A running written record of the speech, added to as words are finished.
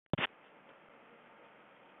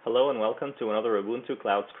Hello and welcome to another Ubuntu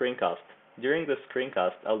Cloud screencast. During this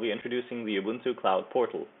screencast, I'll be introducing the Ubuntu Cloud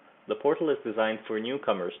portal. The portal is designed for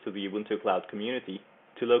newcomers to the Ubuntu Cloud community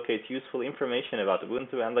to locate useful information about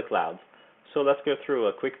Ubuntu and the cloud. So let's go through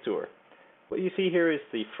a quick tour. What you see here is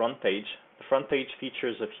the front page. The front page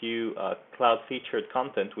features a few cloud featured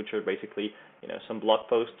content, which are basically some blog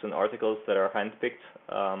posts and articles that are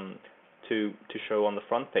handpicked to show on the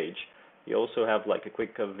front page. You also have like a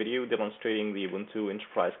quick video demonstrating the Ubuntu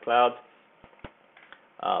Enterprise Cloud.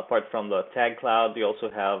 Apart from the tag cloud, you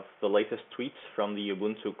also have the latest tweets from the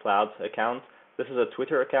Ubuntu Cloud account. This is a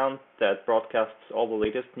Twitter account that broadcasts all the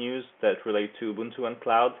latest news that relate to Ubuntu and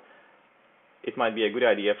cloud. It might be a good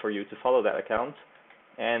idea for you to follow that account.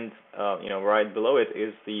 And right below it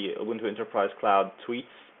is the Ubuntu Enterprise Cloud tweets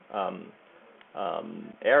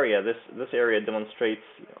area. This area demonstrates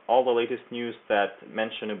all the latest news that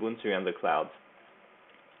mention Ubuntu and the cloud.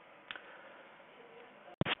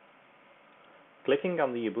 Clicking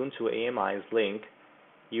on the Ubuntu AMI's link,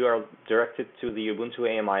 you are directed to the Ubuntu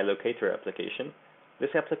AMI Locator application. This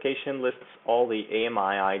application lists all the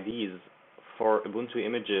AMI IDs for Ubuntu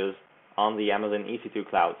images on the Amazon EC2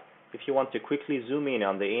 cloud. If you want to quickly zoom in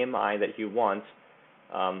on the AMI that you want,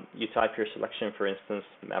 you type your selection, for instance,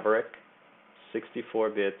 Maverick,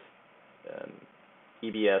 64-bit,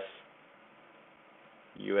 EBS,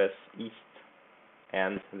 US East,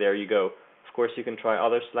 and there you go. Of course, you can try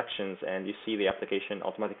other selections, and you see the application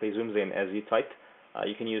automatically zooms in as you type.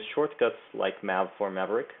 You can use shortcuts like Mav for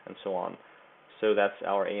Maverick, and so on. So that's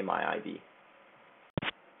our AMI ID.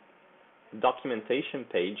 The documentation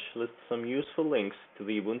page lists some useful links to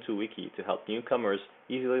the Ubuntu Wiki to help newcomers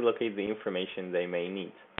easily locate the information they may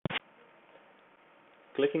need.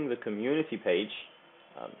 Clicking the community page,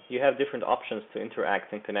 you have different options to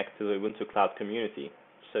interact and connect to the Ubuntu Cloud community.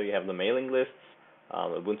 So you have the mailing lists,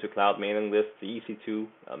 Ubuntu Cloud mailing lists, the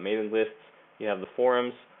EC2 mailing lists, you have the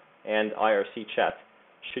forums, and IRC chat.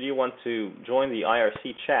 Should you want to join the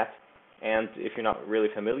IRC chat, and if you're not really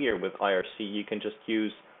familiar with IRC, you can just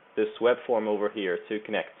use this web form over here to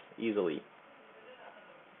connect easily.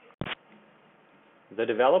 The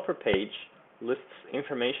developer page lists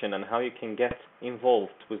information on how you can get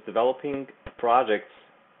involved with developing projects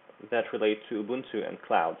that relate to Ubuntu and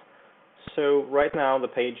cloud. So right now the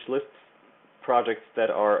page lists projects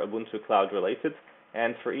that are Ubuntu cloud related,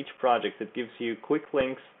 and for each project it gives you quick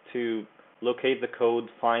links to locate the code,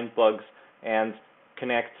 find bugs, and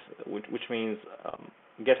connect, which means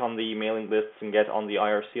get on the mailing lists and get on the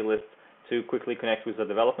IRC list to quickly connect with the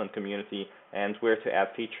development community and where to add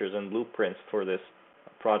features and blueprints for this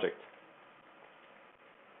project.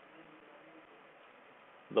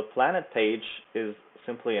 The Planet page is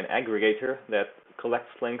simply an aggregator that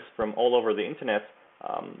collects links from all over the internet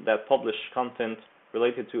that publish content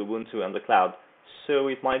related to Ubuntu and the cloud. So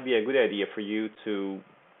it might be a good idea for you to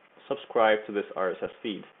subscribe to this RSS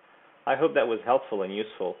feed. I hope that was helpful and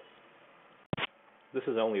useful. This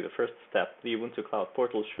is only the first step. The Ubuntu Cloud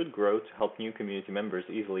portal should grow to help new community members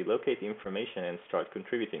easily locate information and start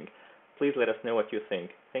contributing. Please let us know what you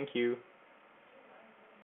think. Thank you.